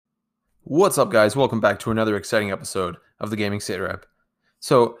What's up, guys? Welcome back to another exciting episode of the Gaming State Rep.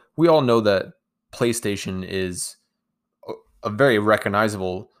 So, we all know that PlayStation is a very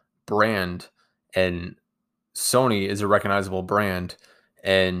recognizable brand, and Sony is a recognizable brand.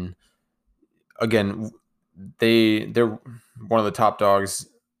 And again, they're one of the top dogs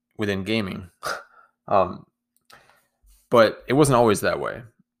within gaming. um, but it wasn't always that way.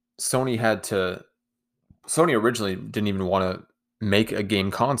 Sony had to. Sony originally didn't even want to make a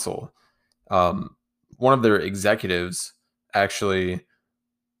game console. Um, One of their executives actually,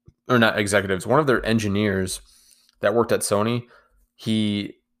 or not executives, one of their engineers that worked at Sony,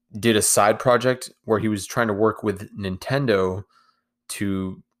 he did a side project where he was trying to work with Nintendo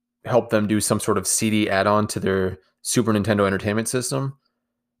to help them do some sort of CD add-on to their Super Nintendo Entertainment System.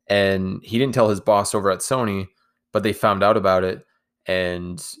 And he didn't tell his boss over at Sony, but they found out about it.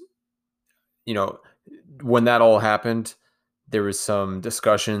 And, you know, when that all happened, there was some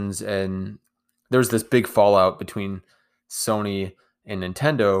discussions and there was this big fallout between Sony and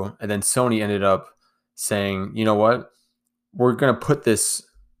Nintendo. And then Sony ended up saying, you know what? We're going to put this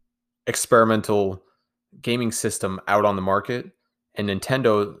experimental gaming system out on the market. And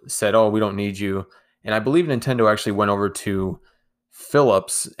Nintendo said, oh, we don't need you. And I believe Nintendo actually went over to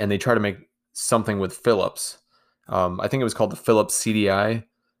Philips and they tried to make something with Philips. I think it was called the Philips CDI,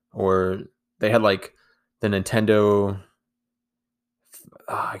 or they had like the Nintendo.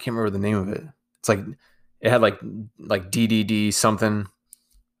 I can't remember the name of it. It's like it had like DDD something.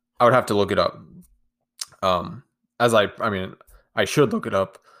 I would have to look it up. I mean, I should look it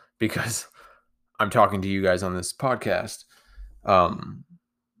up because I'm talking to you guys on this podcast. Um,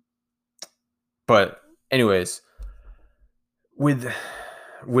 but anyways, with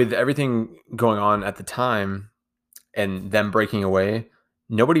with everything going on at the time and them breaking away,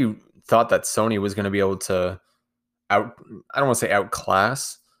 nobody thought that Sony was going to be able to out. I don't want to say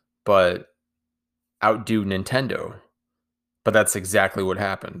outclass, but outdo Nintendo. But that's exactly what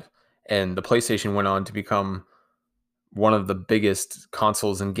happened. And the PlayStation went on to become one of the biggest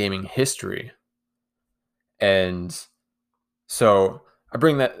consoles in gaming history. And so I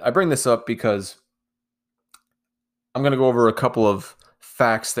bring this up because I'm going to go over a couple of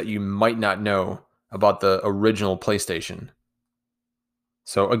facts that you might not know about the original PlayStation.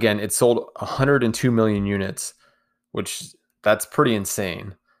 So again, it sold 102 million units, which that's pretty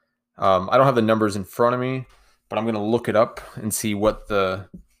insane. I don't have the numbers in front of me, but I'm going to look it up and see what the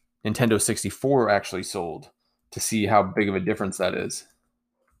Nintendo 64 actually sold to see how big of a difference that is.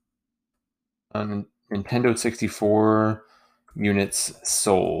 Nintendo 64 units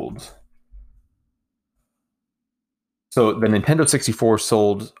sold. So the Nintendo 64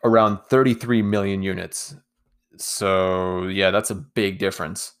 sold around 33 million units. So yeah, that's a big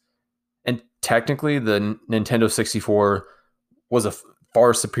difference. And technically, the Nintendo 64 was a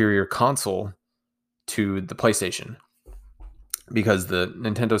far superior console to the PlayStation because the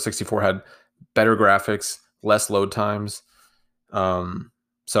Nintendo 64 had better graphics, less load times.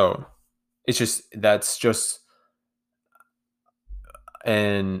 So that's just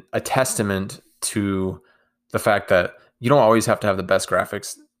a testament to the fact that you don't always have to have the best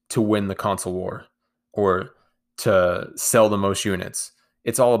graphics to win the console war or to sell the most units.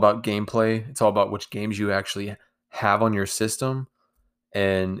 It's all about gameplay. It's all about which games you actually have on your system,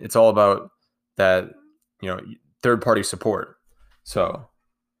 and it's all about that, third party support. So,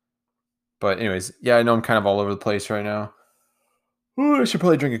 but anyways, yeah, I know I'm kind of all over the place right now. Ooh, I should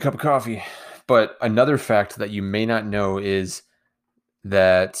probably drink a cup of coffee. But another fact that you may not know is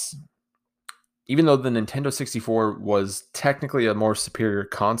that even though the Nintendo 64 was technically a more superior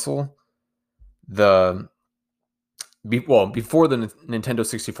console, before the Nintendo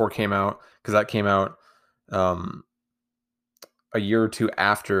 64 came out, because that came out um, a year or two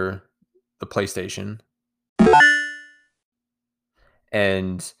after the PlayStation,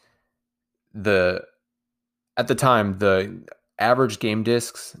 and the at the time the average game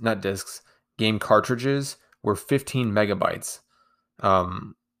cartridges were 15 megabytes.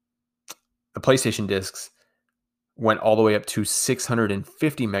 The PlayStation discs went all the way up to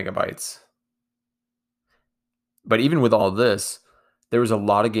 650 megabytes. But even with all this, there was a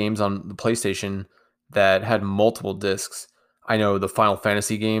lot of games on the PlayStation that had multiple discs. I know the Final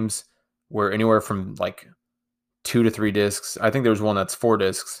Fantasy games were anywhere from like 2 to 3 discs. I think there was one that's 4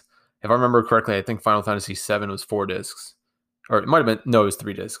 discs. If I remember correctly, I think Final Fantasy VII was 4 discs. Or it might have been, no, it was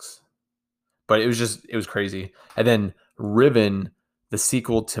 3 discs. But it was crazy. And then Riven, the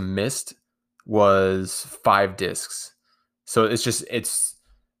sequel to Myst, was 5 discs. So it's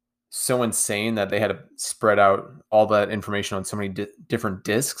so insane that they had to spread out all that information on so many different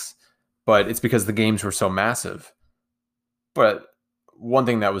discs, but it's because the games were so massive. But one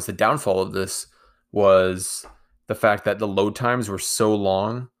thing that was the downfall of this was the fact that the load times were so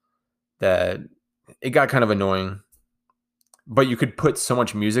long that it got kind of annoying. But you could put so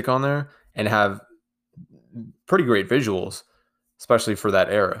much music on there and have pretty great visuals, especially for that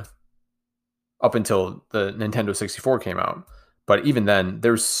era, up until the Nintendo 64 came out. But even then,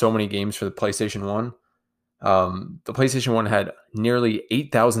 there's so many games for the PlayStation 1. The PlayStation 1 had nearly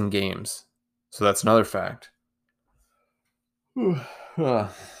 8,000 games. So that's another fact.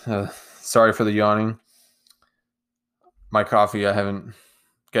 Sorry for the yawning. My coffee, I haven't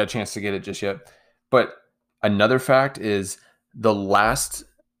got a chance to get it just yet. But another fact is the last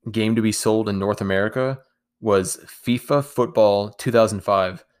game to be sold in North America was FIFA Football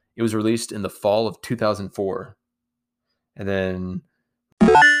 2005. It was released in the fall of 2004. And then,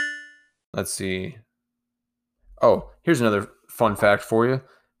 let's see. Oh, here's another fun fact for you.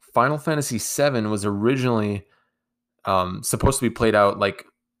 Final Fantasy VII was originally supposed to be played out like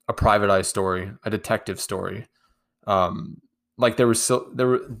a private eye story, a detective story. Like there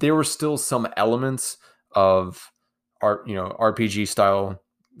were still some elements of RPG style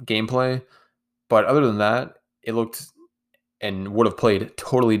gameplay, but other than that, it looked and would have played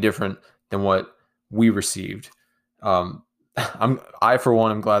totally different than what we received. I for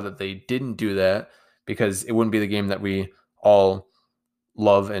one am glad that they didn't do that, because it wouldn't be the game that we all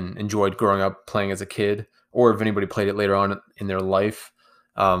love and enjoyed growing up playing as a kid, or if anybody played it later on in their life.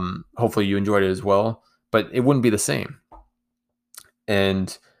 Hopefully you enjoyed it as well, but it wouldn't be the same.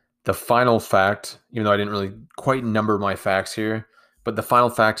 And the final fact, even though I didn't really quite number my facts here, but the final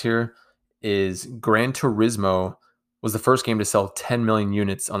fact here is Gran Turismo was the first game to sell 10 million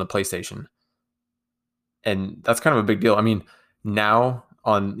units on the PlayStation. And that's kind of a big deal. I mean, now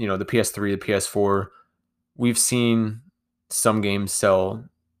on, the PS3, the PS4, we've seen some games sell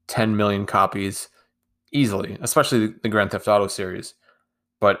 10 million copies easily, especially the Grand Theft Auto series.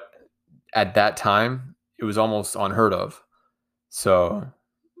 But at that time, it was almost unheard of. So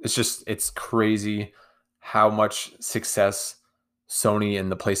it's crazy how much success Sony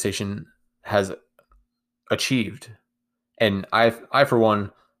and the PlayStation has achieved. And I for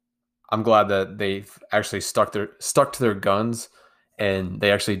one, I'm glad that they've actually stuck to their guns, and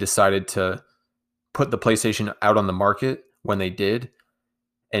they actually decided to put the PlayStation out on the market when they did,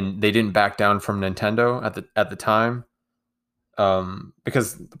 and they didn't back down from Nintendo at the time,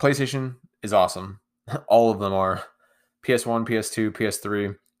 because the PlayStation is awesome. All of them are. PS1, PS2,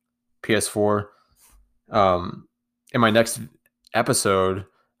 PS3, PS4. In my next episode,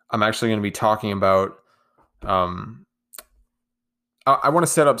 I'm actually going to be talking about. I want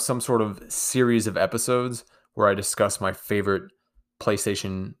to set up some sort of series of episodes where I discuss my favorite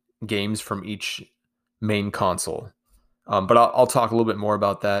PlayStation games from each main console. But I'll talk a little bit more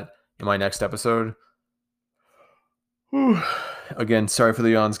about that in my next episode. Whew. Again, sorry for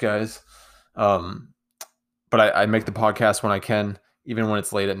the yawns, guys. But I make the podcast when I can, even when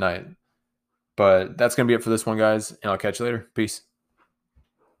it's late at night. But that's going to be it for this one, guys. And I'll catch you later. Peace.